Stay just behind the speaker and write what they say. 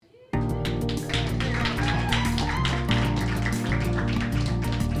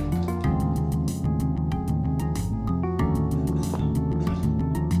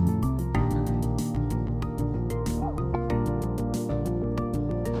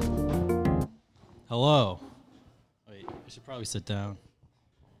Hello. Wait, I should probably sit down.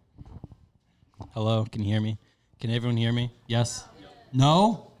 Hello, can you hear me? Can everyone hear me? Yes?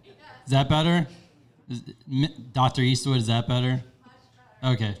 No? Is that better? Dr. Eastwood, is that better?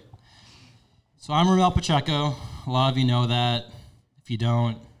 Okay. So I'm Ramel Pacheco. A lot of you know that. If you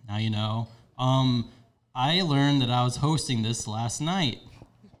don't, now you know. I learned that I was hosting this last night.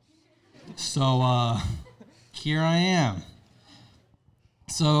 So here I am.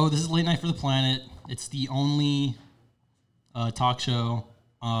 So this is Late Night for the Planet. It's the only talk show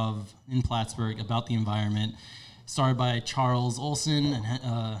in Plattsburgh about the environment, started by Charles Olson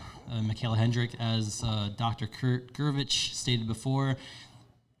and Michaela Hendrick, as Dr. Kurt Gurvich stated before.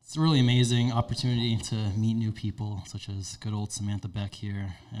 It's a really amazing opportunity to meet new people, such as good old Samantha Beck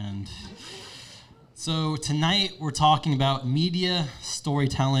here. And so tonight we're talking about media,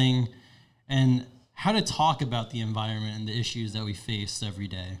 storytelling, and how to talk about the environment and the issues that we face every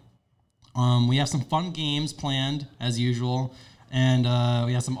day. We have some fun games planned, as usual, and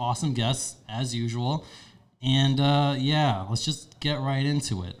we have some awesome guests, as usual. And let's just get right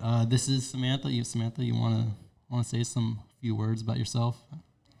into it. This is Samantha. Samantha, you want to say some few words about yourself?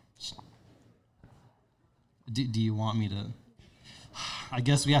 Do you want me to? I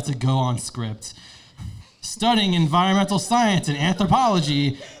guess we have to go on script. Studying environmental science and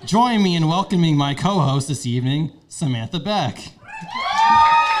anthropology, join me in welcoming my co-host this evening, Samantha Beck.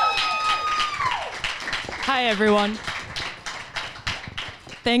 Hi, everyone.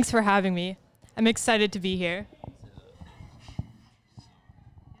 Thanks for having me. I'm excited to be here.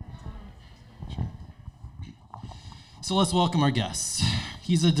 So let's welcome our guest.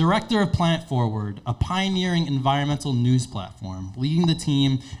 He's a director of Planet Forward, a pioneering environmental news platform, leading the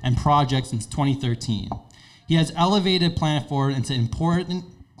team and project since 2013. He has elevated Planet Forward into an important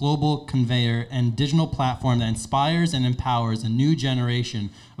global conveyor and digital platform that inspires and empowers a new generation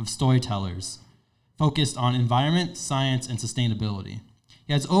of storytellers focused on environment, science, and sustainability.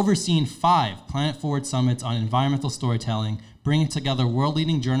 He has overseen 5 Planet Forward summits on environmental storytelling, bringing together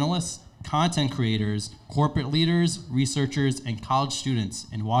world-leading journalists, content creators, corporate leaders, researchers, and college students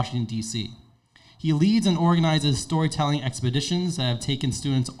in Washington, D.C. He leads and organizes storytelling expeditions that have taken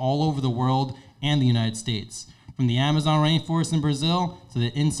students all over the world and the United States, from the Amazon rainforest in Brazil to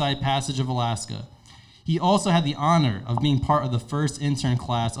the Inside Passage of Alaska. He also had the honor of being part of the first intern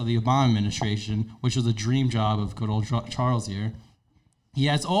class of the Obama administration, which was a dream job of good old Charles here. He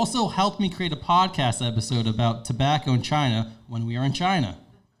has also helped me create a podcast episode about tobacco in China when we are in China.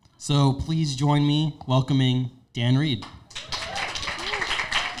 So please join me welcoming Dan Reed.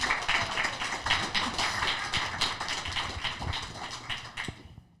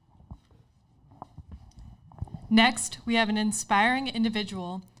 Next, we have an inspiring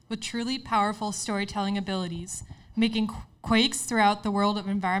individual with truly powerful storytelling abilities, making quakes throughout the world of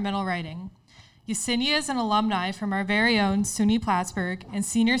environmental writing. Yesenia is an alumni from our very own SUNY Plattsburgh and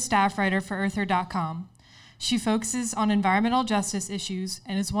senior staff writer for Earther.com. She focuses on environmental justice issues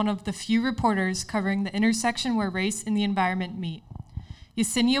and is one of the few reporters covering the intersection where race and the environment meet.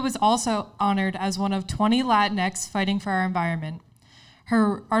 Yesenia was also honored as one of 20 Latinx fighting for our environment.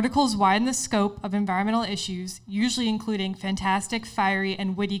 Her articles widen the scope of environmental issues, usually including fantastic, fiery,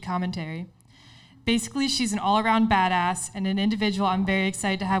 and witty commentary. Basically, she's an all-around badass and an individual I'm very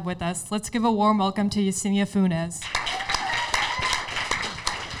excited to have with us. Let's give a warm welcome to Yesenia Funes.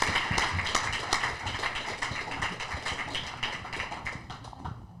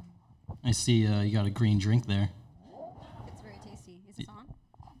 I see you got a green drink there. It's very tasty. Is this on?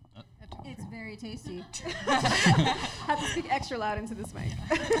 It's very tasty. Have to speak extra loud into this mic.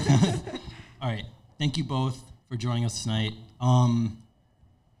 All right. Thank you both for joining us tonight.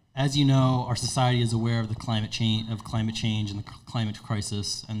 As you know, our society is aware of the climate change and the climate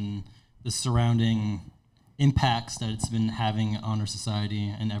crisis and the surrounding impacts that it's been having on our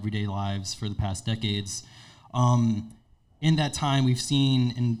society and everyday lives for the past decades. In that time, we've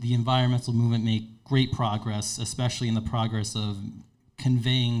seen in the environmental movement make great progress, especially in the progress of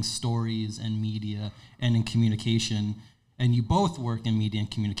conveying stories and media and in communication. And you both work in media and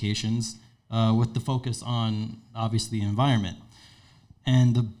communications with the focus on, obviously, the environment.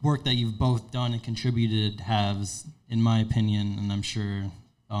 And the work that you've both done and contributed has, in my opinion, and I'm sure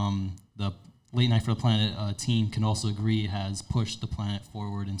the Late Night for the Planet team can also agree, has pushed the planet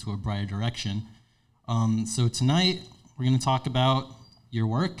forward into a brighter direction. So tonight, we're going to talk about your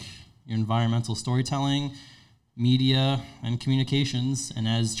work, your environmental storytelling, media, and communications. And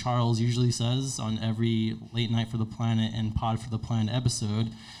as Charles usually says on every Late Night for the Planet and Pod for the Planet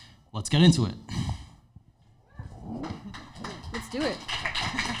episode, let's get into it. Let's do it.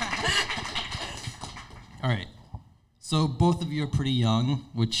 All right. So both of you are pretty young,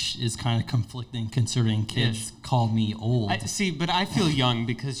 which is kind of conflicting considering kids call me old. But I feel young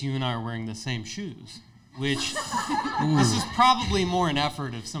because you and I are wearing the same shoes, which this is probably more an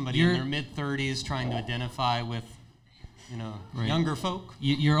effort of somebody in their mid-30s trying to identify with, younger folk.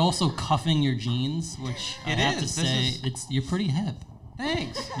 You're also cuffing your jeans, which I have to say, you're pretty hip.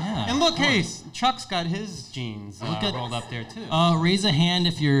 Thanks. Yeah. And look, hey, Chuck's got his jeans rolled up there too. Raise a hand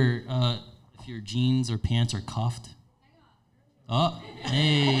if your jeans or pants are cuffed. Oh,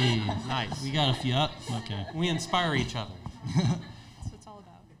 hey. Nice. We got a few up. Okay. We inspire each other. That's what it's all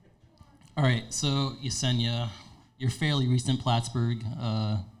about. All right, so Yesenia, you're fairly recent Plattsburgh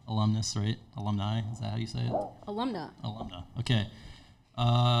alumnus, right? Alumni, is that how you say it? Alumna. Okay.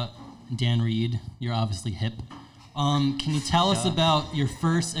 Dan Reed, you're obviously hip. Can you tell us about your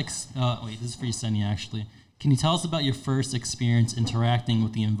first, this is for Yesenia actually. Can you tell us about your first experience interacting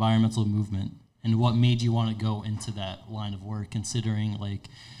with the environmental movement and what made you want to go into that line of work, considering like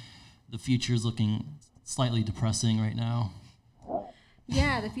the future is looking slightly depressing right now?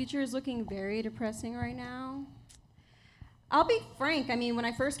 Yeah, the future is looking very depressing right now. I'll be frank. I mean, when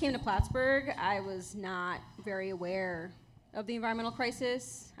I first came to Plattsburgh, I was not very aware of the environmental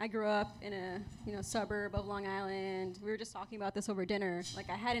crisis. I grew up in a suburb of Long Island. We were just talking about this over dinner.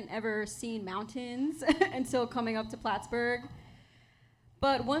 Like, I hadn't ever seen mountains until coming up to Plattsburgh.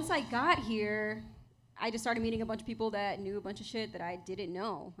 But once I got here, I just started meeting a bunch of people that knew a bunch of shit that I didn't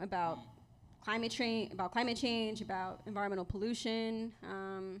know about climate change, about environmental pollution.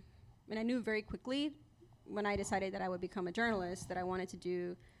 And I knew very quickly when I decided that I would become a journalist that I wanted to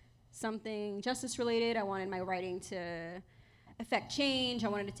do something justice related. I wanted my writing to affect change. I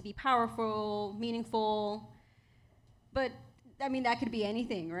wanted it to be powerful, meaningful. But I mean, that could be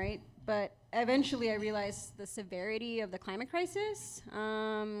anything, right? But eventually I realized the severity of the climate crisis,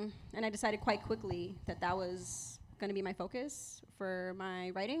 and I decided quite quickly that was going to be my focus for my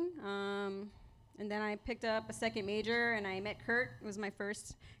writing. And then I picked up a second major, and I met Kurt. It was my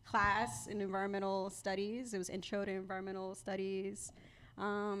first class in environmental studies. It was Intro to Environmental Studies.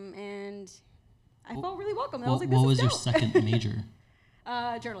 And I felt really welcome. I was like, this what is was your dope. second major?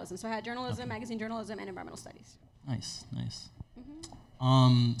 Journalism. So I had journalism, magazine journalism, and environmental studies. Nice.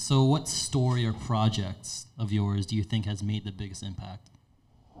 So what story or projects of yours do you think has made the biggest impact?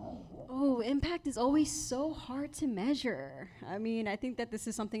 Oh, impact is always so hard to measure. I mean, I think that this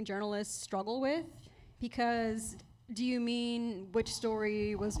is something journalists struggle with, because do you mean which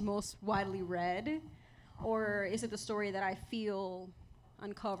story was most widely read? Or is it the story that I feel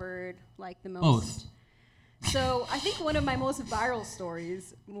uncovered like the most? Both. So I think one of my most viral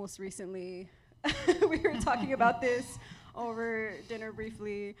stories most recently, we were talking about this over dinner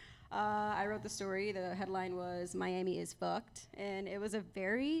briefly. I wrote the story. The headline was "Miami is fucked," and it was a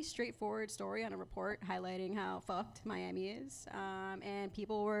very straightforward story on a report highlighting how fucked Miami is. And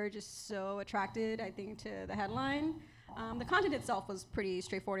people were just so attracted, I think, to the headline. The content itself was pretty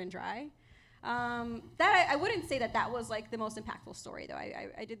straightforward and dry. I wouldn't say that was like the most impactful story, though.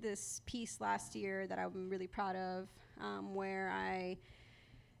 I did this piece last year that I'm really proud of, where I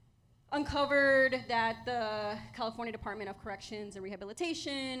uncovered that the California Department of Corrections and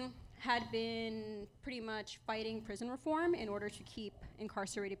Rehabilitation had been pretty much fighting prison reform in order to keep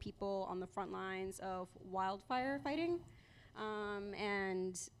incarcerated people on the front lines of wildfire fighting.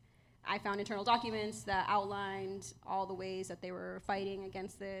 And I found internal documents that outlined all the ways that they were fighting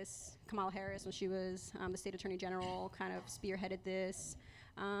against this. Kamala Harris, when she was the state attorney general, kind of spearheaded this.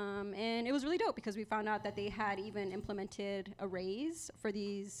 And it was really dope because we found out that they had even implemented a raise for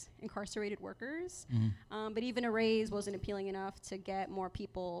these incarcerated workers. Mm-hmm. But even a raise wasn't appealing enough to get more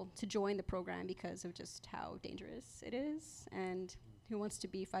people to join the program because of just how dangerous it is. And who wants to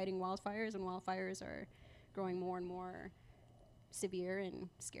be fighting wildfires when wildfires are growing more and more severe and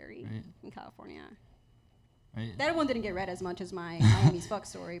scary in California? Right. That one didn't get read as much as my Miami's fuck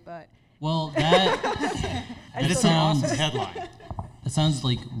story, but... Well, that is an awesome headline. That sounds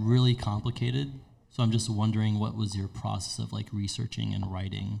like really complicated. So I'm just wondering, what was your process of like researching and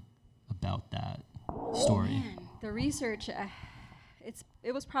writing about that story? Man, the research,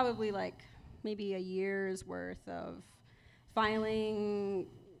 it was probably like maybe a year's worth of filing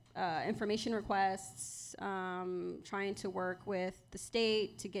information requests, trying to work with the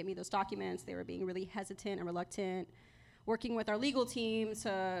state to get me those documents. They were being really hesitant and reluctant. Working with our legal team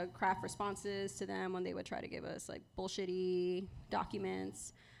to craft responses to them when they would try to give us like bullshitty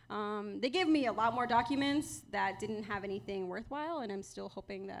documents. They gave me a lot more documents that didn't have anything worthwhile, and I'm still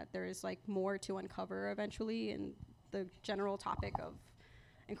hoping that there's like more to uncover eventually in the general topic of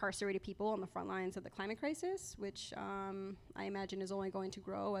incarcerated people on the front lines of the climate crisis, which I imagine is only going to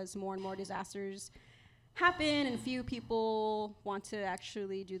grow as more and more disasters happen, and few people want to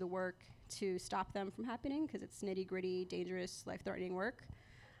actually do the work to stop them from happening because it's nitty-gritty, dangerous, life-threatening work.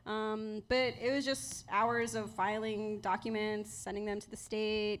 But it was just hours of filing documents, sending them to the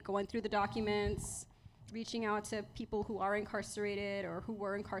state, going through the documents, reaching out to people who are incarcerated or who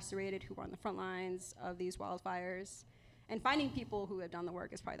were incarcerated, who were on the front lines of these wildfires. And finding people who have done the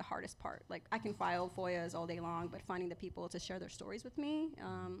work is probably the hardest part. Like, I can file FOIAs all day long, but finding the people to share their stories with me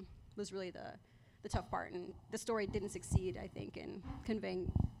was really the tough part. And the story didn't succeed, I think, in conveying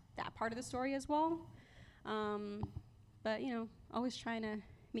that part of the story as well. But, always trying to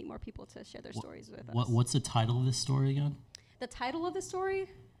meet more people to share their stories with us. What's the title of this story again? The title of the story?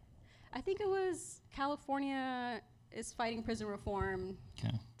 I think it was California is Fighting Prison Reform.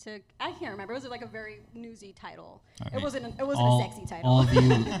 Okay. I can't remember. It was like a very newsy title. Right. It wasn't a sexy title.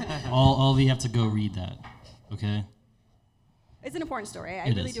 All of you have to go read that. Okay. It's an important story. I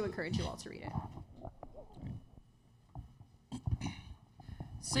really do encourage you all to read it.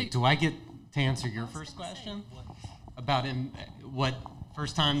 Wait, do I get to answer your first question about what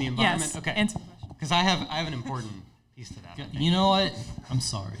first time the environment? Yes. Okay. Answer the question. Because I have an important piece to that. You know what? I'm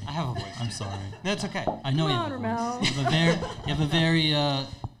sorry. I have a voice. I'm sorry. No, it's okay. I know Come you on, have a Ramel. voice. You have a very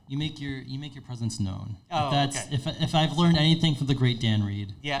you make your presence known. Oh, okay. If I've learned anything from the great Dan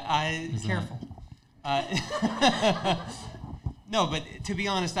Reed. Yeah, careful. No, but to be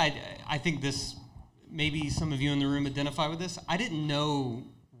honest, I think this, maybe some of you in the room identify with this. I didn't know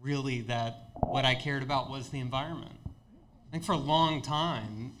really that what I cared about was the environment. I think for a long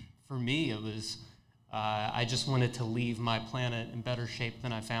time, for me, it was I just wanted to leave my planet in better shape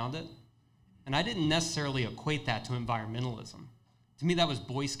than I found it. And I didn't necessarily equate that to environmentalism. To me, that was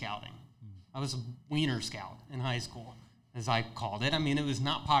Boy Scouting. I was a Wiener Scout in high school, as I called it. I mean, it was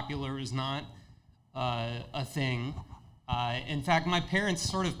not popular. It was not a thing. In fact, my parents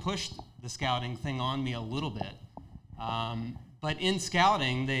sort of pushed the scouting thing on me a little bit. But in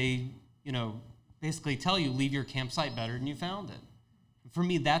scouting, they, basically tell you, leave your campsite better than you found it. For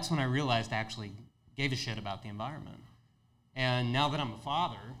me, that's when I realized I actually gave a shit about the environment. And now that I'm a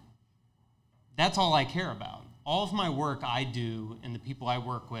father, that's all I care about. All of my work I do and the people I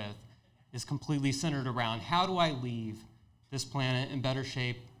work with is completely centered around how do I leave this planet in better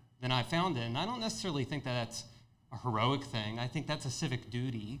shape than I found it. And I don't necessarily think that that's a heroic thing. I think that's a civic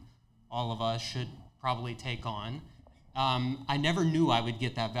duty all of us should probably take on. I never knew I would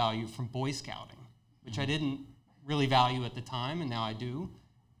get that value from Boy Scouting, which I didn't really value at the time, and now I do.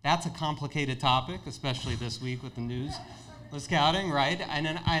 That's a complicated topic, especially this week with the news with scouting, right? And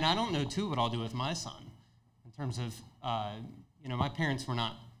I don't know, too, what I'll do with my son in terms of, my parents were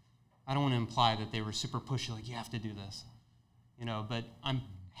not, I don't want to imply that they were super pushy, like, you have to do this, but I'm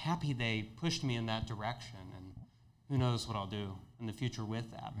happy they pushed me in that direction, and who knows what I'll do in the future with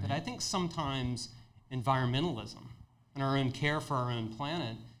that. Right. But I think sometimes environmentalism and our own care for our own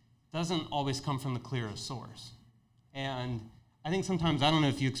planet doesn't always come from the clearest source. And I think sometimes, I don't know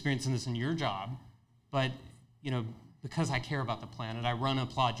if you experience this in your job, but, because I care about the planet, I run a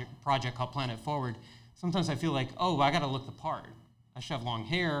project called Planet Forward. Sometimes I feel like, I got to look the part. I should have long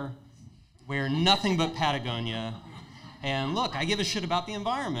hair, wear nothing but Patagonia, and look, I give a shit about the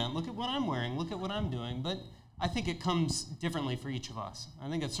environment. Look at what I'm wearing. Look at what I'm doing. But I think it comes differently for each of us. I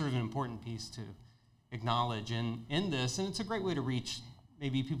think it's sort of an important piece to acknowledge in this, and it's a great way to reach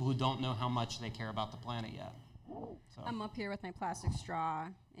maybe people who don't know how much they care about the planet yet. So. I'm up here with my plastic straw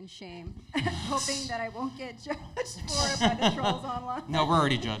in shame, hoping that I won't get judged for it by the trolls online. No, we're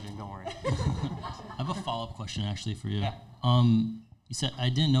already judging, don't worry. I have a follow-up question actually for you. Yeah. You said, I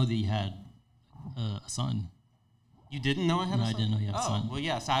didn't know that you had a son. You didn't know I had a son? I didn't know you had a son. Oh, well,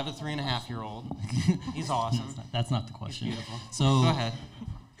 yes, I have a 3.5-year-old. He's awesome. That's not the question. He's beautiful. So go ahead.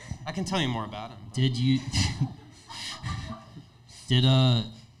 I can tell you more about him. Did you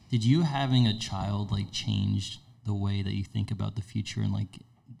did you having a child change the way that you think about the future and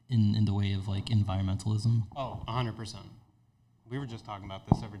in the way of environmentalism? Oh, 100%. We were just talking about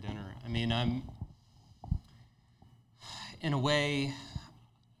this over dinner. I mean, I'm in a way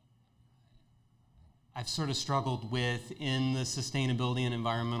I've sort of struggled with in the sustainability and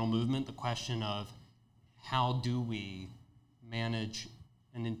environmental movement the question of how do we manage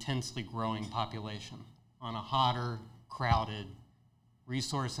an intensely growing population on a hotter, crowded,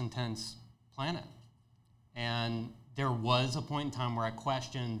 resource-intense planet. And there was a point in time where I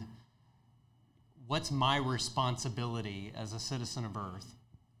questioned, what's my responsibility as a citizen of Earth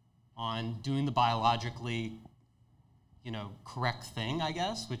on doing the biologically, correct thing, I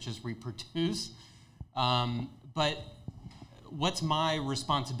guess, which is reproduce. But what's my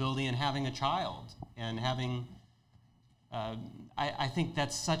responsibility in having a child and having I think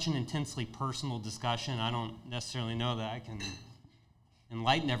that's such an intensely personal discussion. I don't necessarily know that I can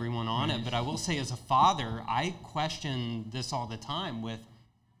enlighten everyone on it, but I will say as a father, I question this all the time with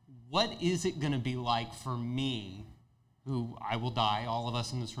what is it going to be like for me, who I will die, all of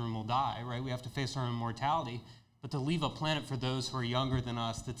us in this room will die, right? We have to face our own mortality, but to leave a planet for those who are younger than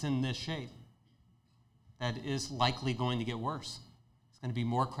us that's in this shape, that is likely going to get worse. It's going to be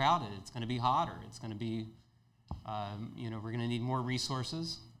more crowded. It's going to be hotter. It's going to be, we're going to need more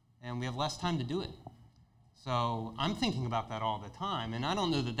resources, and we have less time to do it. So I'm thinking about that all the time, and I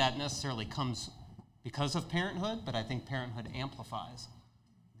don't know that that necessarily comes because of parenthood, but I think parenthood amplifies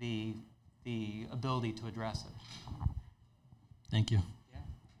the ability to address it. Thank you.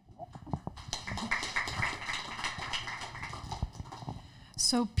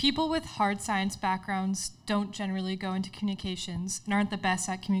 So people with hard science backgrounds don't generally go into communications and aren't the best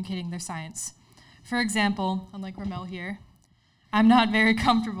at communicating their science. For example, unlike Ramel here, I'm not very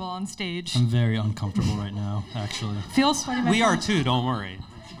comfortable on stage. I'm very uncomfortable right now, actually. Feel sweaty. We are too, don't worry.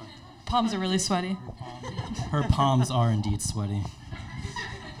 Palms are really sweaty. Her palms are indeed sweaty.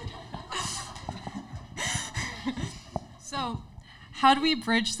 So, how do we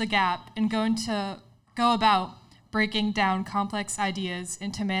bridge the gap and go about breaking down complex ideas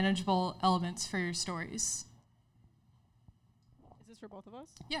into manageable elements for your stories? Is this for both of us?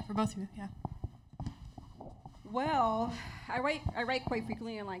 Yeah, for both of you, yeah. Well, I write quite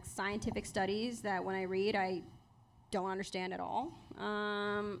frequently in like scientific studies that when I read, I don't understand at all.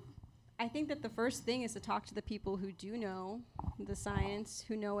 I think that the first thing is to talk to the people who do know the science,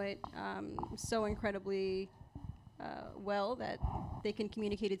 who know it so incredibly well that they can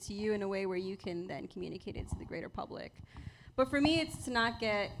communicate it to you in a way where you can then communicate it to the greater public. But for me, it's to not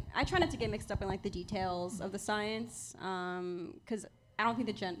get, I try not to get mixed up in like the details of the science, because I don't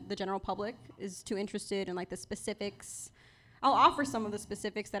think the general public is too interested in like the specifics. I'll offer some of the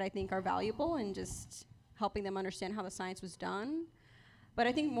specifics that I think are valuable and just helping them understand how the science was done. But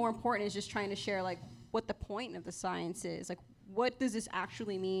I think more important is just trying to share like what the point of the science is. Like, what does this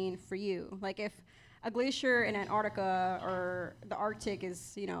actually mean for you? Like, if a glacier in Antarctica or the Arctic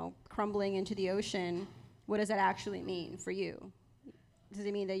is, crumbling into the ocean, what does that actually mean for you? Does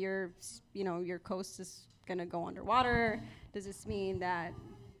it mean that your coast is gonna go underwater? Does this mean that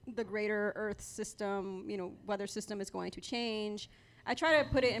the greater Earth system, weather system is going to change? I try to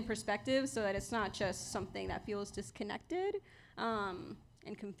put it in perspective so that it's not just something that feels disconnected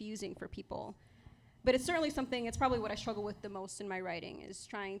and confusing for people. But it's certainly something, it's probably what I struggle with the most in my writing, is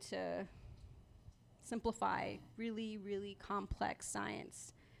trying to simplify really, really complex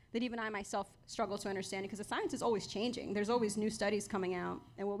science that even I myself struggle to understand, because the science is always changing. There's always new studies coming out,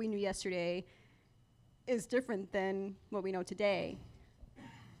 and what we knew yesterday is different than what we know today.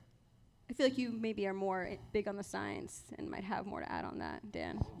 I feel like you maybe are more big on the science and might have more to add on that,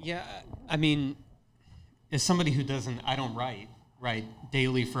 Dan. Yeah, I mean, as somebody who I don't write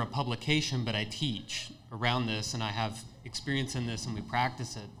daily for a publication, but I teach around this, and I have experience in this, and we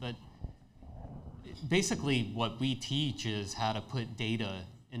practice it. But basically what we teach is how to put data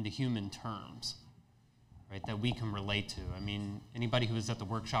into human terms, right, that we can relate to. I mean, anybody who was at the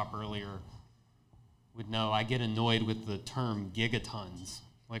workshop earlier would know I get annoyed with the term gigatons.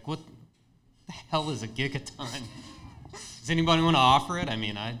 Like, what the hell is a gigaton? Does anybody want to offer it? I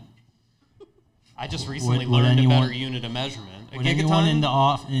mean, I just recently learned a better unit of measurement. Would anyone in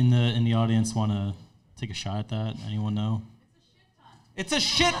the audience want to take a shot at that? Anyone know? It's a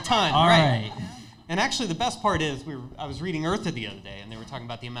shit ton. All right. And actually, the best part is, I was reading Eartha the other day, and they were talking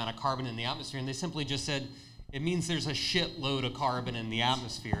about the amount of carbon in the atmosphere, and they simply just said, it means there's a shitload of carbon in the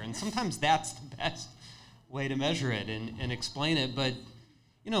atmosphere. And sometimes that's the best way to measure it and explain it. But,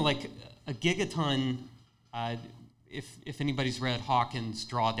 like a gigaton, if anybody's read Hawkins'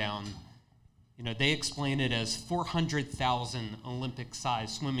 Drawdown, they explain it as 400,000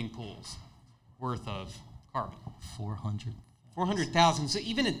 Olympic-sized swimming pools worth of carbon. 400,000. So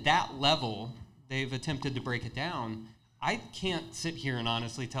even at that level, they've attempted to break it down. I can't sit here and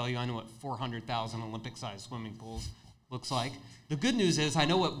honestly tell you I know what 400,000 Olympic-sized swimming pools looks like. The good news is I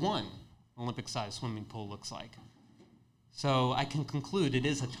know what one Olympic-sized swimming pool looks like. So I can conclude it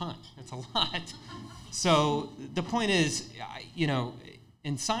is a ton. It's a lot. So the point is,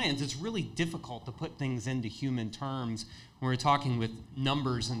 in science, it's really difficult to put things into human terms when we're talking with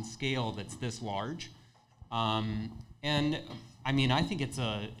numbers and scale that's this large. And I mean, I think it's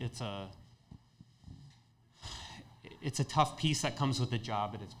a tough piece that comes with the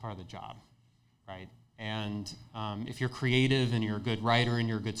job, but it's part of the job, right? And if you're creative and you're a good writer and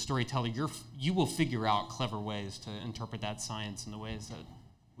you're a good storyteller, you will figure out clever ways to interpret that science in the ways that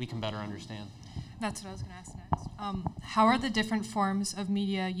we can better understand. That's what I was going to ask next. How are the different forms of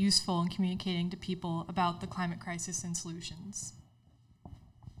media useful in communicating to people about the climate crisis and solutions?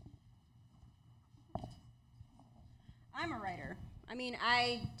 I'm a writer. I mean,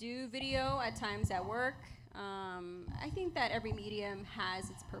 I do video at times at work. I think that every medium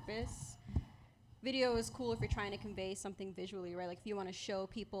has its purpose. Video is cool if you're trying to convey something visually, right? Like if you want to show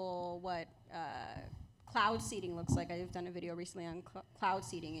people what cloud seeding looks like. I've done a video recently on cloud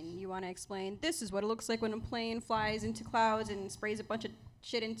seeding, and you want to explain this is what it looks like when a plane flies into clouds and sprays a bunch of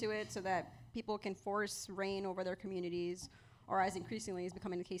shit into it so that people can force rain over their communities, or as increasingly is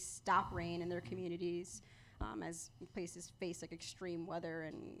becoming the case, stop rain in their communities as places face like extreme weather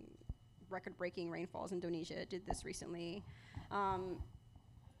and record-breaking rainfalls. Indonesia did this recently.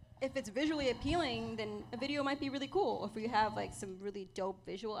 If it's visually appealing, then a video might be really cool. If we have like some really dope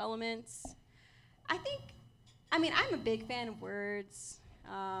visual elements, I'm a big fan of words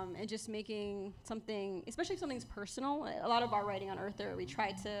and just making something, especially if something's personal. A lot of our writing on Earther, we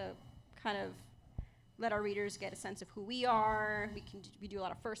try to kind of let our readers get a sense of who we are. We do a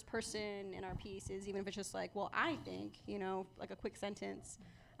lot of first person in our pieces, even if it's just like, well, I think, like a quick sentence.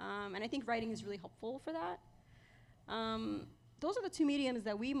 And I think writing is really helpful for that. Those are the two mediums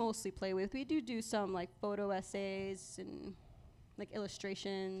that we mostly play with. We do some like photo essays and like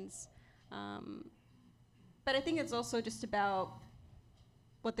illustrations. But I think it's also just about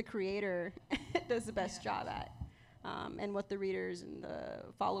what the creator does the best job at, and what the readers and the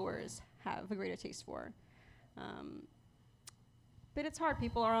followers have a greater taste for. But it's hard.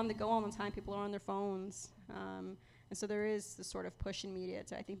 People are on the go all the time. People are on their phones. And so there is this sort of push in media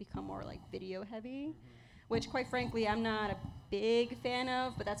to, I think, become more like video heavy, which quite frankly, I'm not a big fan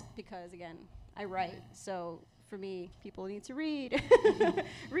of, but that's because, again, I write. So for me, people need to read.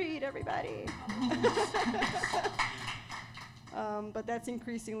 Read, everybody. But that's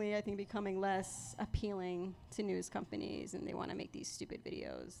increasingly, I think, becoming less appealing to news companies, and they want to make these stupid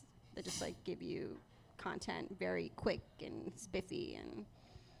videos that just like give you content very quick and spiffy, and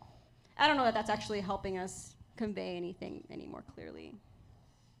I don't know that that's actually helping us convey anything any more clearly.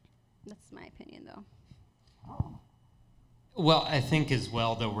 That's my opinion, though. Well, I think as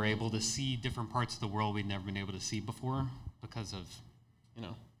well that we're able to see different parts of the world we've never been able to see before because of,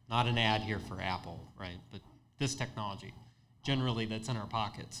 not an ad here for Apple, right? But this technology, generally that's in our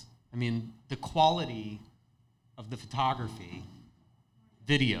pockets. I mean, the quality of the photography,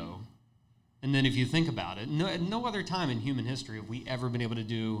 video, and then if you think about it, no other time in human history have we ever been able to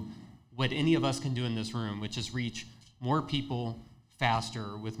do what any of us can do in this room, which is reach more people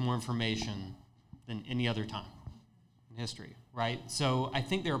faster with more information than any other time in history, right? So I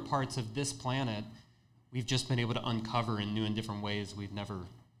think there are parts of this planet we've just been able to uncover in new and different ways we've never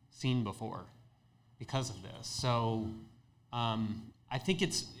seen before because of this. So I think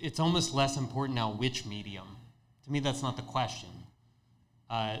it's almost less important now which medium. To me, that's not the question.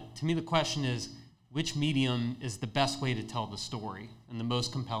 To me, the question is which medium is the best way to tell the story and the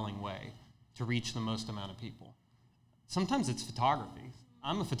most compelling way to reach the most amount of people. Sometimes it's photography.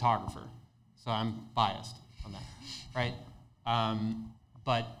 I'm a photographer, so I'm biased on that, right?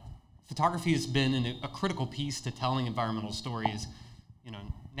 But photography has been a critical piece to telling environmental stories.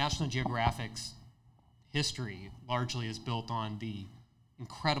 National Geographic's history largely is built on the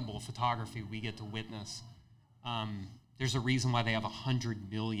incredible photography we get to witness. There's a reason why they have 100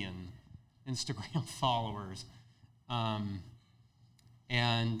 million Instagram followers.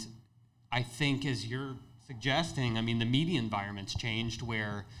 And I think as you're suggesting, the media environment's changed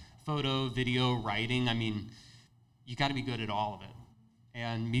where photo, video, writing, you got to be good at all of it.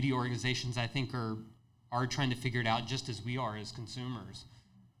 And media organizations, I think, are trying to figure it out just as we are as consumers.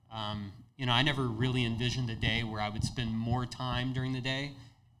 I never really envisioned a day where I would spend more time during the day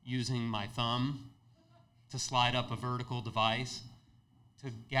using my thumb to slide up a vertical device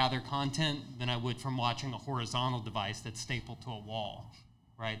to gather content than I would from watching a horizontal device that's stapled to a wall,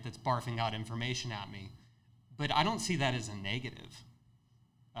 right, that's barfing out information at me. But I don't see that as a negative.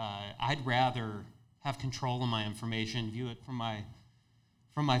 I'd rather have control of my information, view it from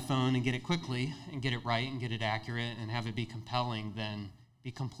my phone and get it quickly and get it right and get it accurate and have it be compelling than be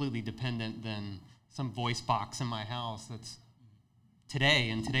completely dependent than some voice box in my house that's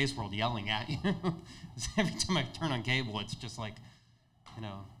in today's world yelling at you. Every time I turn on cable, it's just like,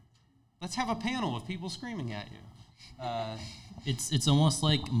 let's have a panel of people screaming at you. It's almost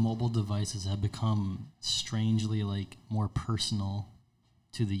like mobile devices have become strangely like more personal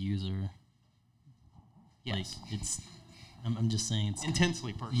to the user. Yes. Like I'm just saying it's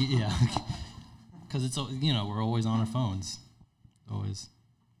intensely personal. Yeah, because it's we're always on our phones, always.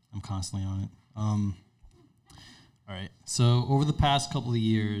 I'm constantly on it. All right. So over the past couple of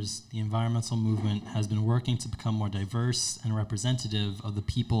years, the environmental movement has been working to become more diverse and representative of the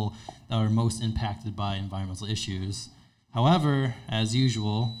people that are most impacted by environmental issues. However, as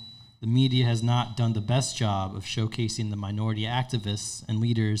usual, the media has not done the best job of showcasing the minority activists and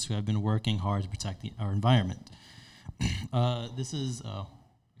leaders who have been working hard to protect our environment. This is, are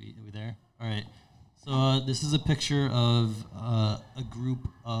we there? All right. So this is a picture of a group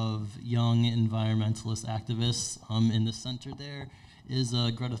of young environmentalist activists. In the center there is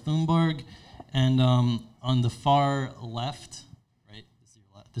Greta Thunberg, and on the far left, right?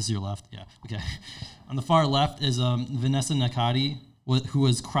 This is your left. Yeah. Okay. On the far left is Vanessa Nakati, who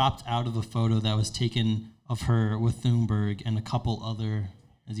was cropped out of a photo that was taken of her with Thunberg and a couple other,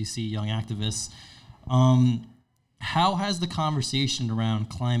 as you see, young activists. How has the conversation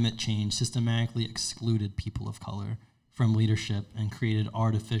around climate change systematically excluded people of color from leadership and created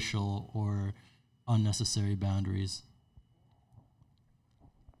artificial or unnecessary boundaries?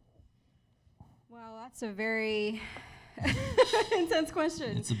 Well, that's a very intense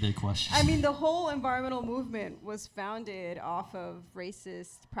question. It's a big question. I mean, the whole environmental movement was founded off of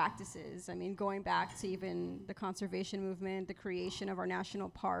racist practices. I mean, going back to even the conservation movement, the creation of our national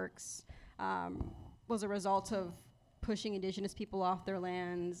parks was a result of pushing indigenous people off their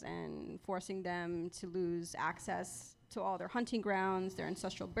lands and forcing them to lose access to all their hunting grounds, their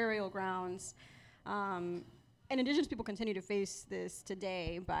ancestral burial grounds. And indigenous people continue to face this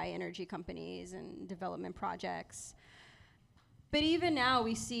today by energy companies and development projects. But even now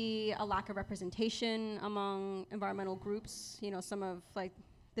we see a lack of representation among environmental groups. You know, some of like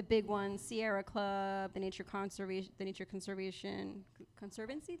the big ones, Sierra Club, the Nature Conservancy.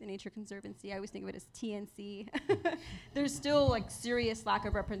 I always think of it as TNC. There's still like serious lack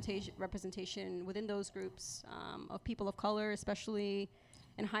of representation within those groups of people of color, especially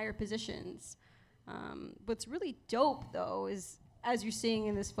in higher positions. What's really dope though is, as you're seeing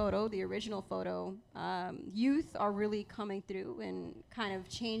in this photo, the original photo, youth are really coming through and kind of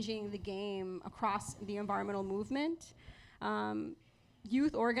changing the game across the environmental movement.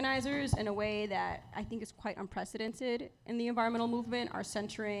 Youth organizers, in a way that I think is quite unprecedented in the environmental movement, are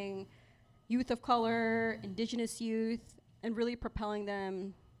centering youth of color, indigenous youth, and really propelling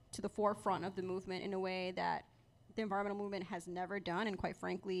them to the forefront of the movement in a way that the environmental movement has never done. And quite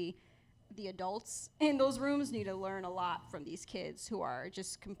frankly, the adults in those rooms need to learn a lot from these kids who are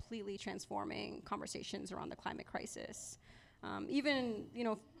just completely transforming conversations around the climate crisis. Even, you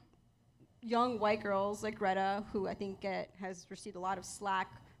know, young white girls like Greta, who I think has received a lot of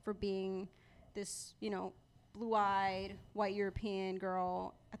slack for being this, you know, blue-eyed white European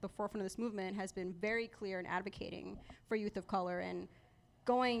girl at the forefront of this movement, has been very clear in advocating for youth of color and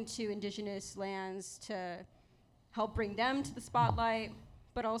going to indigenous lands to help bring them to the spotlight,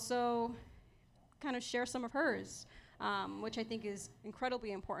 but also kind of share some of hers, which I think is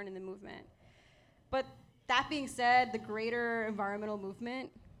incredibly important in the movement. But that being said, the greater environmental movement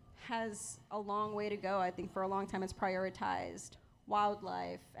has a long way to go. I think for a long time it's prioritized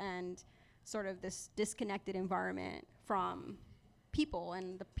wildlife and sort of this disconnected environment from people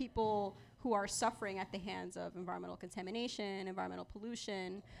and the people who are suffering at the hands of environmental contamination, environmental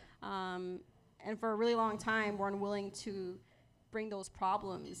pollution. And for a really long time, we're unwilling to bring those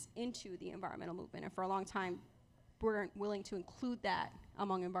problems into the environmental movement. And for a long time, we weren't willing to include that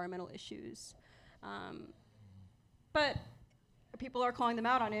among environmental issues. But people are calling them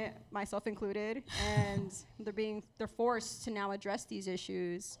out on it, myself included, and they're forced to now address these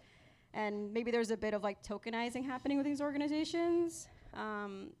issues. And maybe there's a bit of like tokenizing happening with these organizations,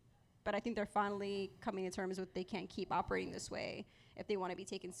 but I think they're finally coming to terms with they can't keep operating this way if they want to be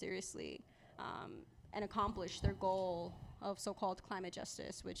taken seriously and accomplish their goal of so-called climate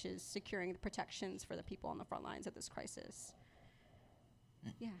justice, which is securing the protections for the people on the front lines of this crisis.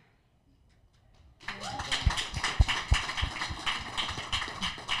 Yeah.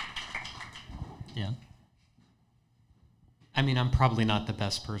 Yeah. I mean, I'm probably not the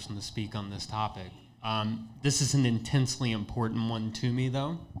best person to speak on this topic. This is an intensely important one to me,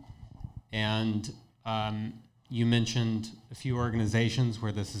 though. And you mentioned a few organizations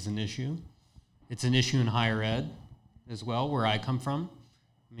where this is an issue. It's an issue in higher ed as well, where I come from.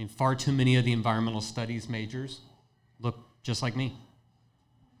 I mean, far too many of the environmental studies majors look just like me.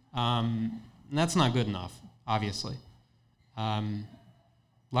 And that's not good enough, obviously.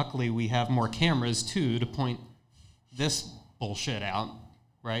 Luckily, we have more cameras, too, to point this bullshit out,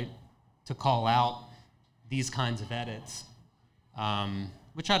 right? To call out these kinds of edits,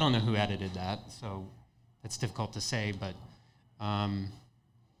 which I don't know who edited that, so it's difficult to say. But,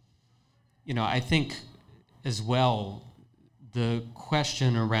 you know, I think as well, the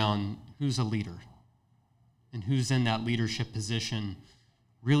question around who's a leader, and who's in that leadership position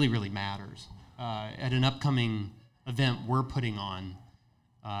really, really matters. At an upcoming event we're putting on,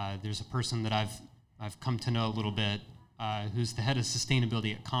 there's a person that I've come to know a little bit, who's the head of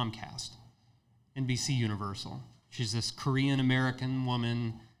sustainability at Comcast, NBC Universal. She's this Korean-American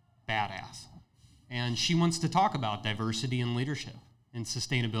woman, badass. And she wants to talk about diversity and leadership and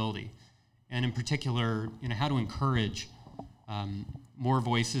sustainability. And in particular, how to encourage more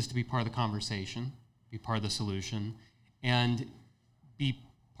voices to be part of the conversation, be part of the solution, and be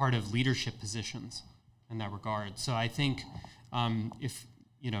part of leadership positions in that regard. So I think if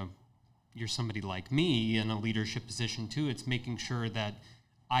you're somebody like me in a leadership position too, it's making sure that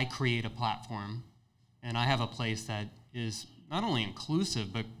I create a platform and I have a place that is not only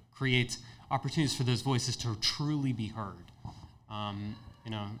inclusive, but creates opportunities for those voices to truly be heard.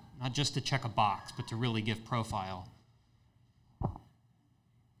 Not just to check a box, but to really give profile.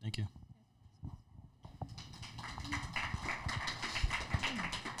 Thank you.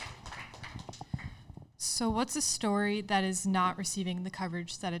 So what's a story that is not receiving the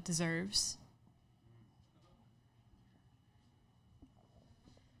coverage that it deserves?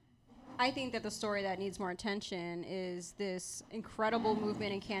 I think that the story that needs more attention is this incredible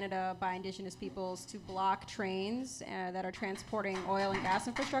movement in Canada by Indigenous peoples to block trains that are transporting oil and gas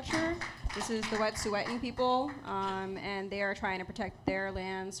infrastructure. This is the Wet'suwet'en people, and they are trying to protect their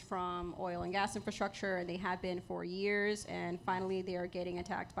lands from oil and gas infrastructure, and they have been for years, and finally they are getting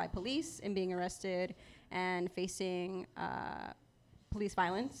attacked by police and being arrested and facing police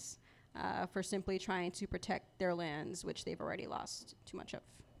violence for simply trying to protect their lands, which they've already lost too much of.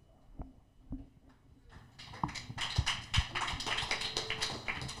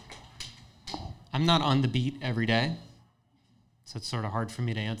 I'm not on the beat every day, so it's sort of hard for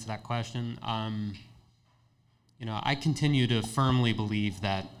me to answer that question. I continue to firmly believe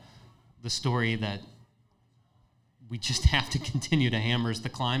that the story that we just have to continue to hammer is the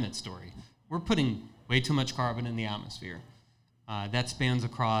climate story. We're putting way too much carbon in the atmosphere. That spans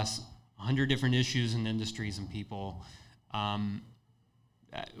across 100 different issues and industries and people.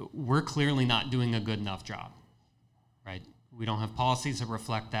 We're clearly not doing a good enough job, right? We don't have policies that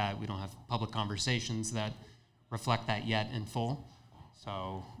reflect that. We don't have public conversations that reflect that yet in full.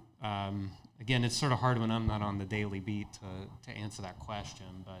 So, again, it's sort of hard when I'm not on the daily beat to answer that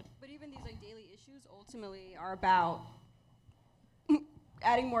question. But even these daily issues ultimately are about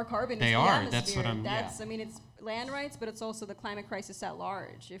adding more carbon into the atmosphere. That's what I'm. Yeah. I mean, it's land rights, but it's also the climate crisis at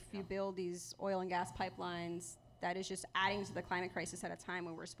large. If you build these oil and gas pipelines, that is just adding to the climate crisis at a time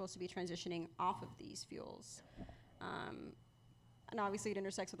when we're supposed to be transitioning off of these fuels. And obviously it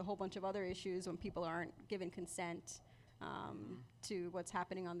intersects with a whole bunch of other issues when people aren't given consent to what's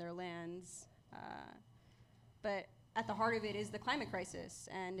happening on their lands. But at the heart of it is the climate crisis.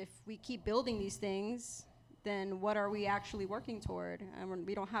 And if we keep building these things, then what are we actually working toward? And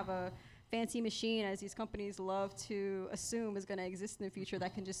we don't have a fancy machine, as these companies love to assume is going to exist in the future,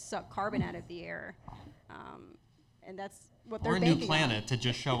 that can just suck carbon out of the air. And that's what they're banking on. Or a new planet to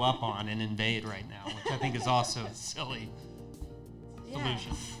just show up on and invade right now, which I think is also a silly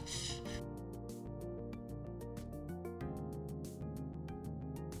solution.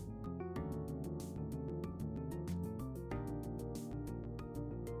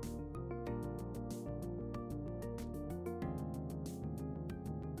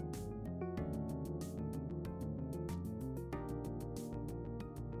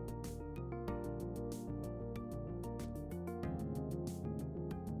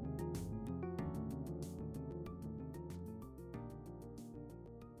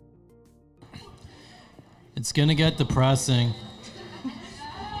 It's gonna get depressing.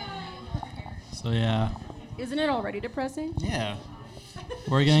 So yeah. Isn't it already depressing? Yeah.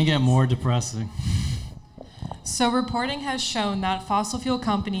 We're gonna get more depressing. So reporting has shown that fossil fuel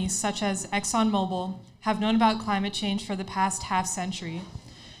companies such as ExxonMobil have known about climate change for the past half century,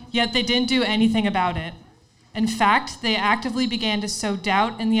 yet they didn't do anything about it. In fact, they actively began to sow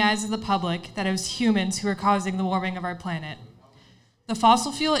doubt in the eyes of the public that it was humans who were causing the warming of our planet. The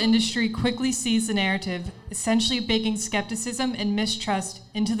fossil fuel industry quickly seized the narrative, essentially baking skepticism and mistrust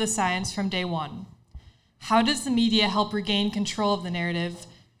into the science from day one. How does the media help regain control of the narrative,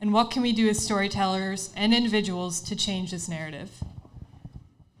 and what can we do as storytellers and individuals to change this narrative?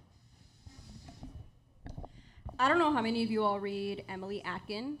 I don't know how many of you all read Emily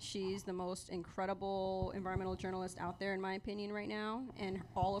Atkin. She's the most incredible environmental journalist out there, in my opinion, right now. And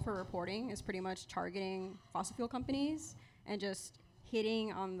all of her reporting is pretty much targeting fossil fuel companies and just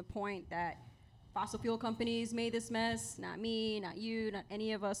hitting on the point that fossil fuel companies made this mess, not me, not you, not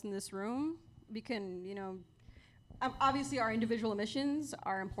any of us in this room. We can, obviously our individual emissions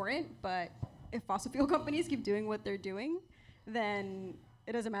are important, but if fossil fuel companies keep doing what they're doing, then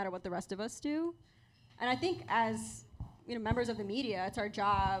it doesn't matter what the rest of us do. And I think as members of the media, it's our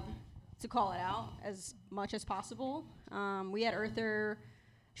job to call it out as much as possible. We at Earther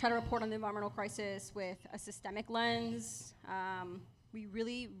try to report on the environmental crisis with a systemic lens. We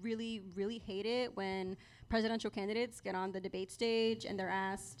really, really, really hate it when presidential candidates get on the debate stage and they're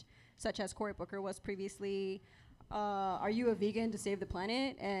asked, such as Cory Booker was previously, are you a vegan to save the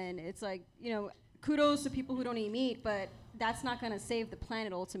planet? And it's like, kudos to people who don't eat meat, but that's not going to save the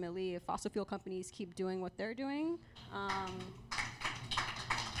planet ultimately if fossil fuel companies keep doing what they're doing.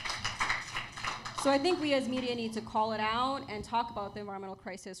 So I think we as media need to call it out and talk about the environmental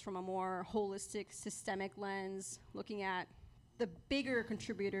crisis from a more holistic, systemic lens, looking at the bigger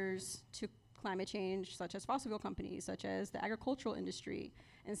contributors to climate change, such as fossil fuel companies, such as the agricultural industry,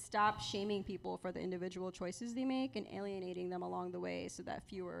 and stop shaming people for the individual choices they make and alienating them along the way so that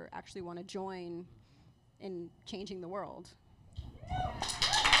fewer actually want to join in changing the world.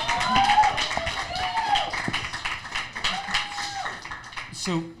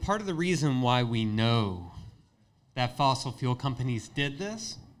 So part of the reason why we know that fossil fuel companies did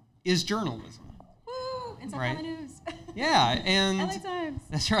this is journalism. Woo! Inside Right. Climate News. Yeah, and LA Times.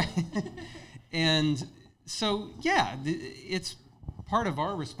 that's right. And so, it's part of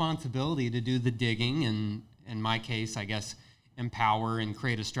our responsibility to do the digging, and in my case, I guess, empower and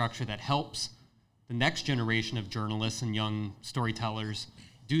create a structure that helps the next generation of journalists and young storytellers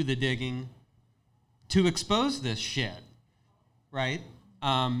do the digging to expose this shit, right?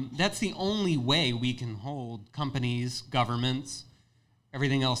 That's the only way we can hold companies, governments,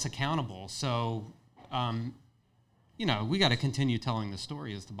 everything else accountable. So, we got to continue telling the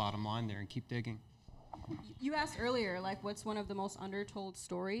story is the bottom line there and keep digging. You asked earlier, what's one of the most undertold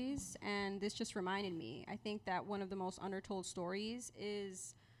stories? And this just reminded me. I think that one of the most undertold stories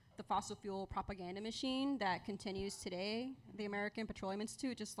is the fossil fuel propaganda machine that continues today. The American Petroleum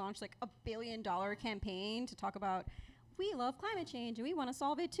Institute just launched $1 billion campaign to talk about we love climate change and we want to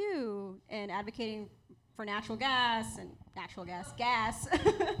solve it too, and advocating for natural gas.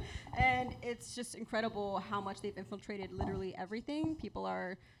 And it's just incredible how much they've infiltrated literally everything. People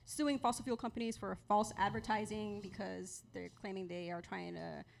are suing fossil fuel companies for false advertising because they're claiming they are trying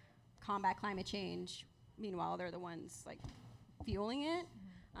to combat climate change. Meanwhile, they're the ones fueling it.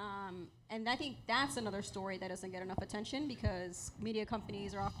 And I think that's another story that doesn't get enough attention because media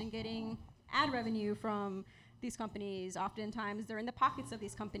companies are often getting ad revenue from these companies. Oftentimes, they're in the pockets of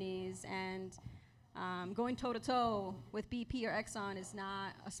these companies, and going toe-to-toe with BP or Exxon is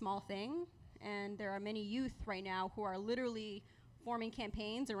not a small thing. And there are many youth right now who are literally forming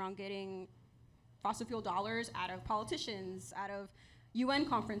campaigns around getting fossil fuel dollars out of politicians, out of UN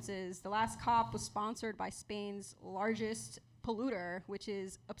conferences. The last COP was sponsored by Spain's largest polluter, which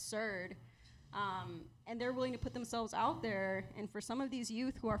is absurd. And they're willing to put themselves out there. And for some of these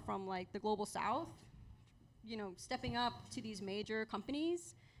youth who are from the global south, stepping up to these major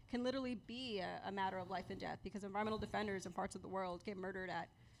companies can literally be a matter of life and death, because environmental defenders in parts of the world get murdered at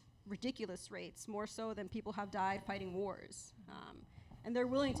ridiculous rates, more so than people have died fighting wars. And they're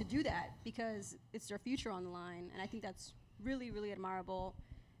willing to do that because it's their future on the line. And I think that's really, really admirable,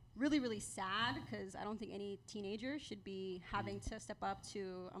 really, really sad, because I don't think any teenager should be having to step up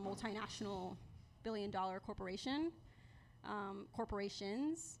to a multinational billion-dollar corporations.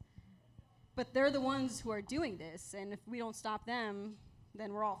 But they're the ones who are doing this, and if we don't stop them,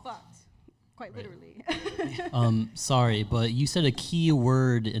 then we're all fucked, quite literally. Sorry, but you said a key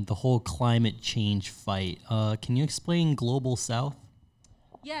word in the whole climate change fight. Can you explain Global South?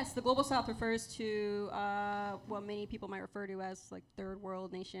 Yes, the Global South refers to what many people might refer to as third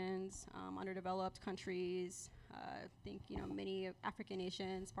world nations, underdeveloped countries. Think many African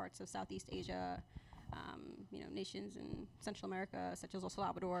nations, parts of Southeast Asia. Nations in Central America, such as El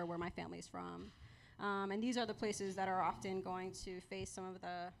Salvador, where my family's from. And these are the places that are often going to face some of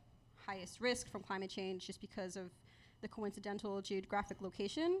the highest risk from climate change just because of the coincidental geographic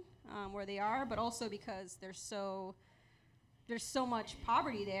location where they are, but also because there's so much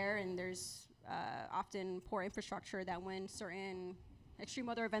poverty there, and there's often poor infrastructure that when certain extreme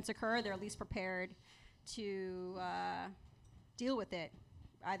weather events occur, they're at least prepared to deal with it,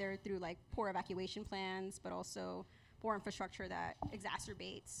 either through poor evacuation plans, but also poor infrastructure that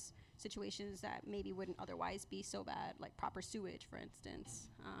exacerbates situations that maybe wouldn't otherwise be so bad, like proper sewage, for instance.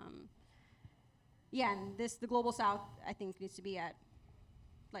 And the Global South, I think, needs to be at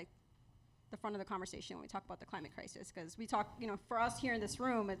the front of the conversation when we talk about the climate crisis, because we talk, for us here in this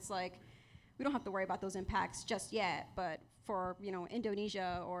room, it's we don't have to worry about those impacts just yet, but for,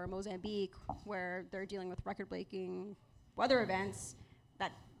 Indonesia or Mozambique, where they're dealing with record-breaking weather events,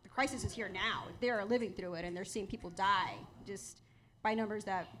 that the crisis is here now. They're living through it, and they're seeing people die just by numbers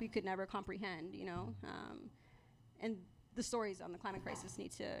that we could never comprehend, and the stories on the climate crisis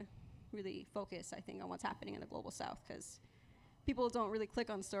need to really focus, I think, on what's happening in the global south, because people don't really click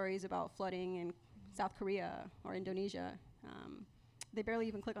on stories about flooding in South Korea or Indonesia. They barely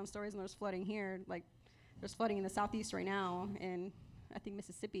even click on stories when there's flooding here. Like, there's flooding in the southeast right now, and I think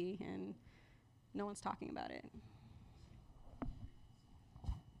Mississippi, and no one's talking about it.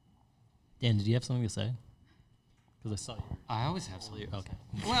 Dan, did you have something to say? Because I saw you. I always have something. Okay.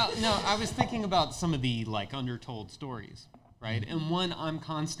 Well, no, I was thinking about some of the undertold stories, right? And one I'm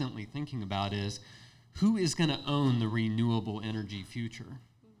constantly thinking about is who is going to own the renewable energy future?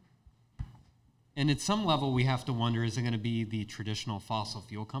 And at some level, we have to wonder, is it going to be the traditional fossil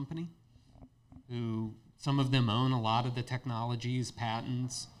fuel company, who some of them own a lot of the technologies,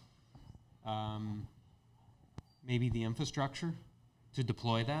 patents, maybe the infrastructure to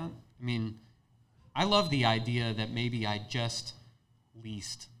deploy that? I mean, I love the idea that maybe I just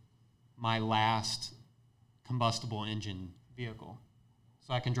leased my last combustible engine vehicle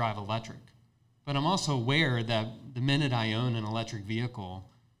so I can drive electric. But I'm also aware that the minute I own an electric vehicle,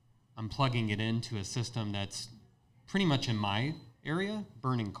 I'm plugging it into a system that's pretty much in my area,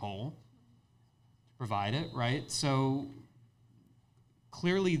 burning coal to provide it, right? So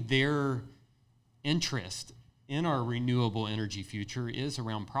clearly their interest in our renewable energy future is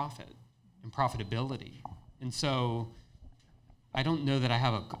around profit and profitability. And so I don't know that I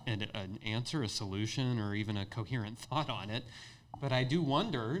have an answer, a solution, or even a coherent thought on it, but I do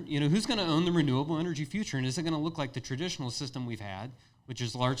wonder, who's going to own the renewable energy future, and is it going to look like the traditional system we've had, which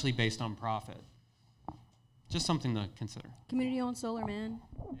is largely based on profit? Just something to consider. Community-owned solar, man.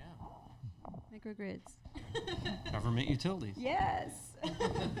 Yeah. Microgrids. Government utilities. Yes.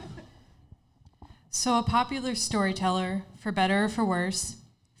 So a popular storyteller, for better or for worse,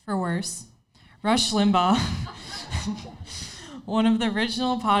 Rush Limbaugh, one of the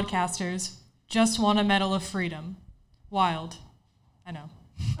original podcasters, just won a Medal of Freedom. Wild. I know.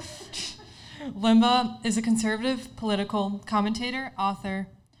 Limbaugh is a conservative political commentator, author,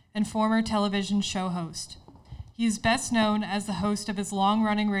 and former television show host. He is best known as the host of his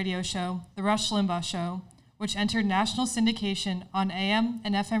long-running radio show, The Rush Limbaugh Show, which entered national syndication on AM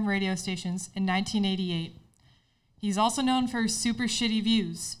and FM radio stations in 1988. He's also known for his super shitty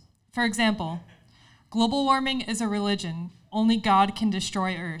views. For example, global warming is a religion. Only God can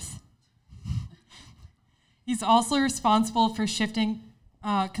destroy Earth. He's also responsible for shifting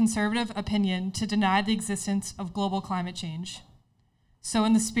conservative opinion to deny the existence of global climate change. So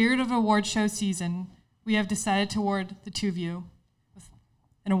in the spirit of award show season, we have decided to award the two of you with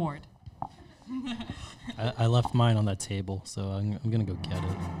an award. I left mine on that table, so I'm going to go get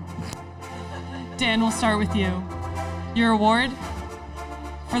it. Dan, we'll start with you. Your award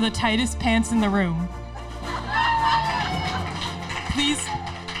for the tightest pants in the room. Please.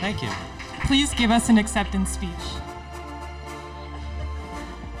 Thank you. Please give us an acceptance speech.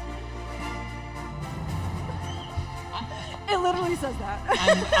 It literally says that.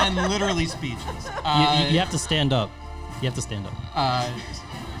 I'm literally speechless. You have to stand up. You have to stand up.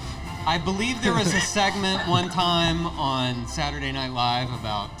 I believe there was a segment one time on Saturday Night Live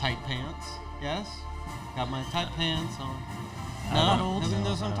about tight pants. Yes? Got my tight pants on. No? Nobody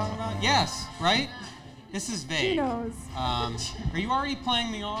knows what I'm talking about? Yes, right? This is vague. She knows. Are you already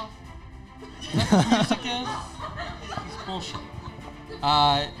playing me off? Is that what music is? It's bullshit.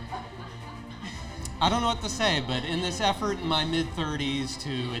 I don't know what to say, but in this effort in my mid-30s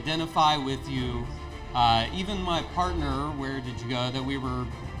to identify with you, even my partner, where did you go, that we were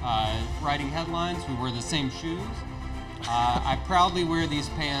writing headlines, we wore the same shoes. I proudly wear these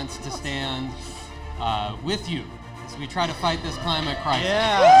pants to stand with you as we try to fight this climate crisis.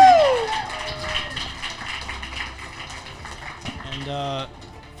 Yeah. And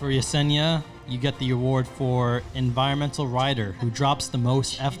for Yesenia, you get the award for environmental writer who drops the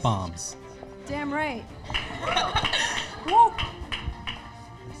most F-bombs. Damn right. Woo.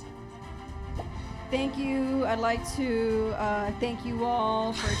 Thank you. I'd like to thank you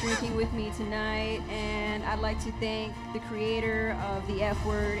all for drinking with me tonight, and I'd like to thank the creator of the F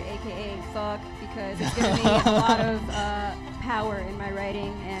word, aka fuck, because it's given me a lot of power in my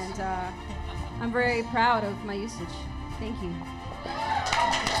writing, and I'm very proud of my usage. Thank you.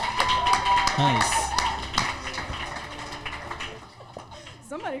 Nice.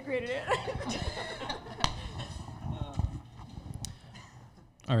 Somebody created it.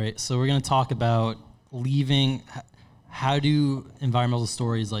 All right, so we're going to talk about leaving. How do environmental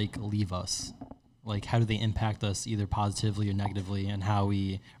stories leave us? How do they impact us either positively or negatively, and how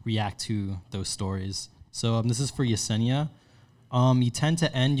we react to those stories? So this is for Yesenia. You tend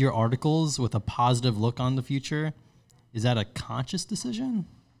to end your articles with a positive look on the future. Is that a conscious decision?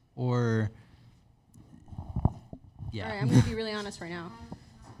 Or, yeah. All right, I'm going to be really honest right now.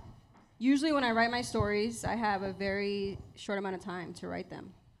 Usually when I write my stories, I have a very short amount of time to write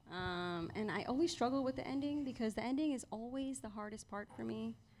them. And I always struggle with the ending because the ending is always the hardest part for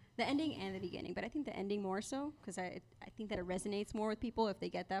me. The ending and the beginning, but I think the ending more so because I think that it resonates more with people if they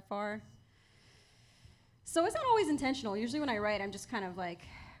get that far. So it's not always intentional. Usually when I write, I'm just kind of like,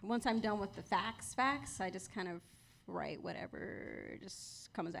 once I'm done with the facts, I just kind of write whatever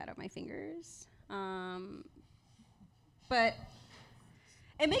just comes out of my fingers. But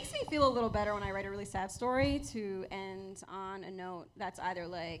it makes me feel a little better when I write a really sad story to end on a note that's either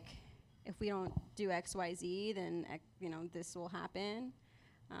like, if we don't do X, Y, Z, then this will happen.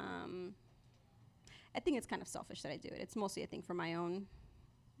 I think it's kind of selfish that I do it. It's mostly, I think, for my own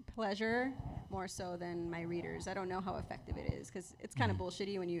pleasure, more so than my readers. I don't know how effective it is, because it's kind of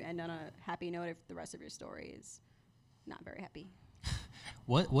bullshitty when you end on a happy note if the rest of your story is not very happy.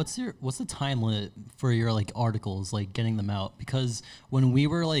 What's the time limit for your like articles, like getting them out? Because when we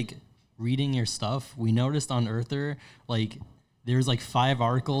were like reading your stuff, we noticed on Earther like there's like 5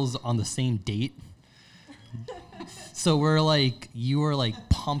 articles on the same date. So you were like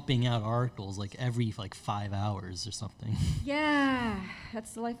pumping out articles like every like 5 hours or something. Yeah,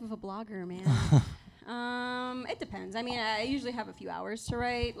 that's the life of a blogger, man. It depends. I mean, I usually have a few hours to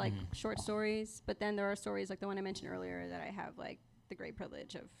write, like short stories, but then there are stories like the one I mentioned earlier that I have like the great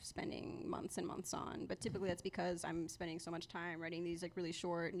privilege of spending months and months on. But typically that's because I'm spending so much time writing these like really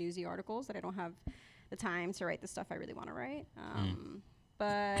short newsy articles that I don't have the time to write the stuff I really want to write.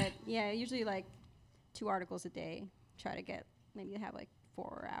 But yeah, usually like 2 articles a day. Try to get, maybe have like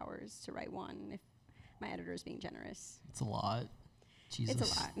 4 hours to write one if my editor is being generous. It's a lot. Jesus.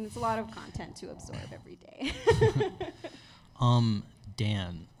 It's a lot, and it's a lot of content to absorb every day.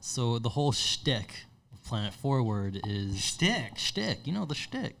 Dan, so the whole shtick of Planet Forward is... Shtick, you know, the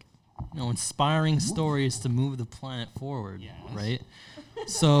shtick. You know, inspiring stories to move the planet forward, right?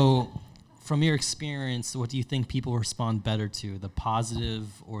 So, from your experience, what do you think people respond better to, the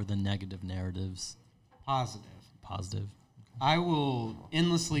positive or the negative narratives? Positive. I will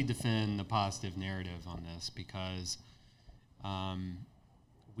endlessly defend the positive narrative on this because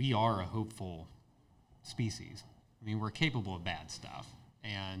we are a hopeful species. I mean, we're capable of bad stuff,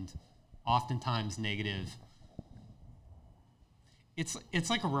 and oftentimes negative. It's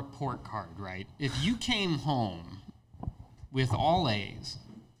like a report card, right? If you came home with all A's,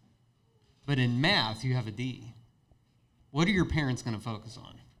 but in math you have a D, what are your parents going to focus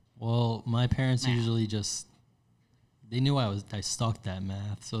on? Well, my parents usually just, they knew I sucked at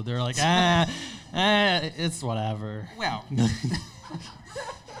math, so they're like, it's whatever. Well.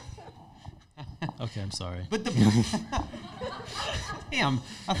 Okay, I'm sorry. But damn,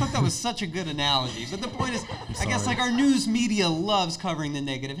 I thought that was such a good analogy. But the point is, I guess like our news media loves covering the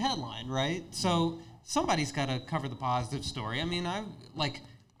negative headline, right? So somebody's got to cover the positive story. I mean, I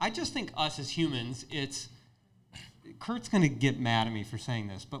just think us as humans, Kurt's going to get mad at me for saying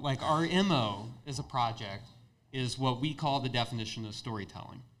this, but like our MO as a project is what we call the definition of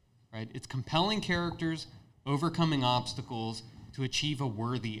storytelling, right? It's compelling characters overcoming obstacles to achieve a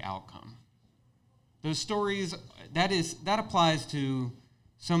worthy outcome. Those stories, that applies to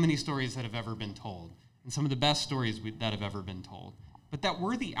so many stories that have ever been told, and some of the best stories that have ever been told. But that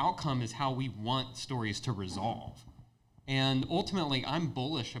worthy outcome is how we want stories to resolve. And ultimately, I'm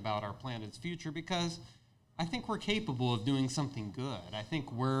bullish about our planet's future because I think we're capable of doing something good. I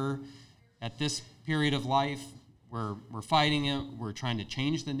think we're, at this period of life, we're fighting it. We're trying to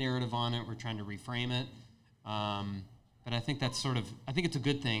change the narrative on it. We're trying to reframe it. But I think I think it's a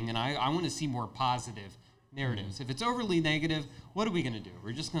good thing, and I want to see more positive narratives. If it's overly negative, what are we going to do?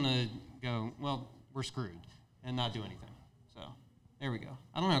 We're just going to go, well, we're screwed, and not do anything. So there we go.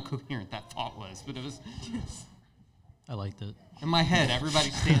 I don't know how coherent that thought was, but it was. I liked it. In my head,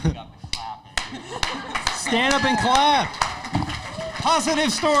 everybody's standing up and clapping. Stand up and clap!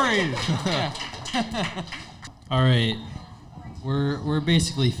 Positive stories! All right. We're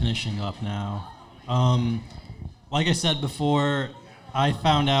basically finishing up now. Like I said before, I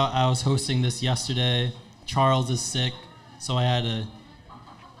found out I was hosting this yesterday. Charles is sick, so I had to,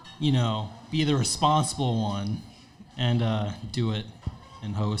 be the responsible one and do it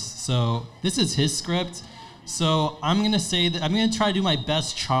and host. So this is his script. So I'm going to try to do my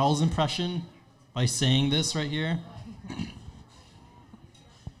best Charles impression by saying this right here.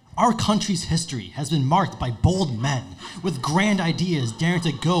 Our country's history has been marked by bold men with grand ideas daring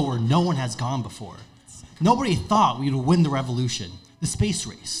to go where no one has gone before. Nobody thought we would win the revolution, the space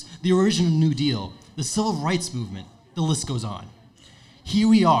race, the original New Deal, the civil rights movement, the list goes on. Here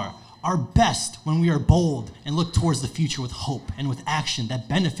we are, our best when we are bold and look towards the future with hope and with action that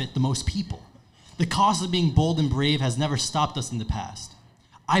benefit the most people. The cost of being bold and brave has never stopped us in the past.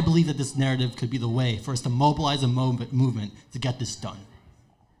 I believe that this narrative could be the way for us to mobilize a movement to get this done.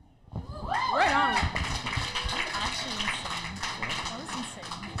 Right on.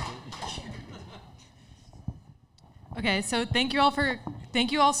 Okay, so thank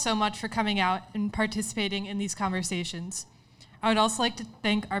you all so much for coming out and participating in these conversations. I would also like to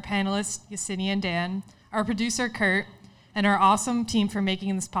thank our panelists, Yesenia and Dan, our producer, Kurt, and our awesome team for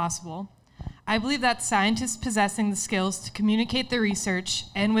making this possible. I believe that scientists possessing the skills to communicate their research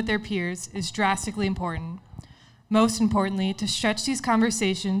and with their peers is drastically important. Most importantly, to stretch these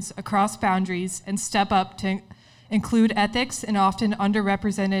conversations across boundaries and step up to include ethics in often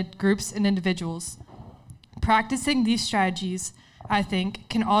underrepresented groups and individuals. Practicing these strategies, I think,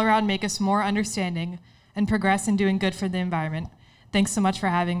 can all around make us more understanding and progress in doing good for the environment. Thanks so much for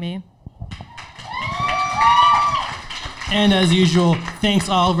having me. And as usual, thanks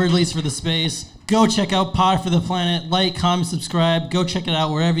Oliver Lees for the space. Go check out Pod for the Planet. Like, comment, subscribe. Go check it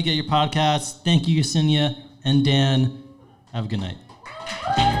out wherever you get your podcasts. Thank you, Yesenia and Dan. Have a good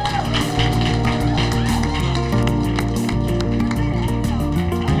night.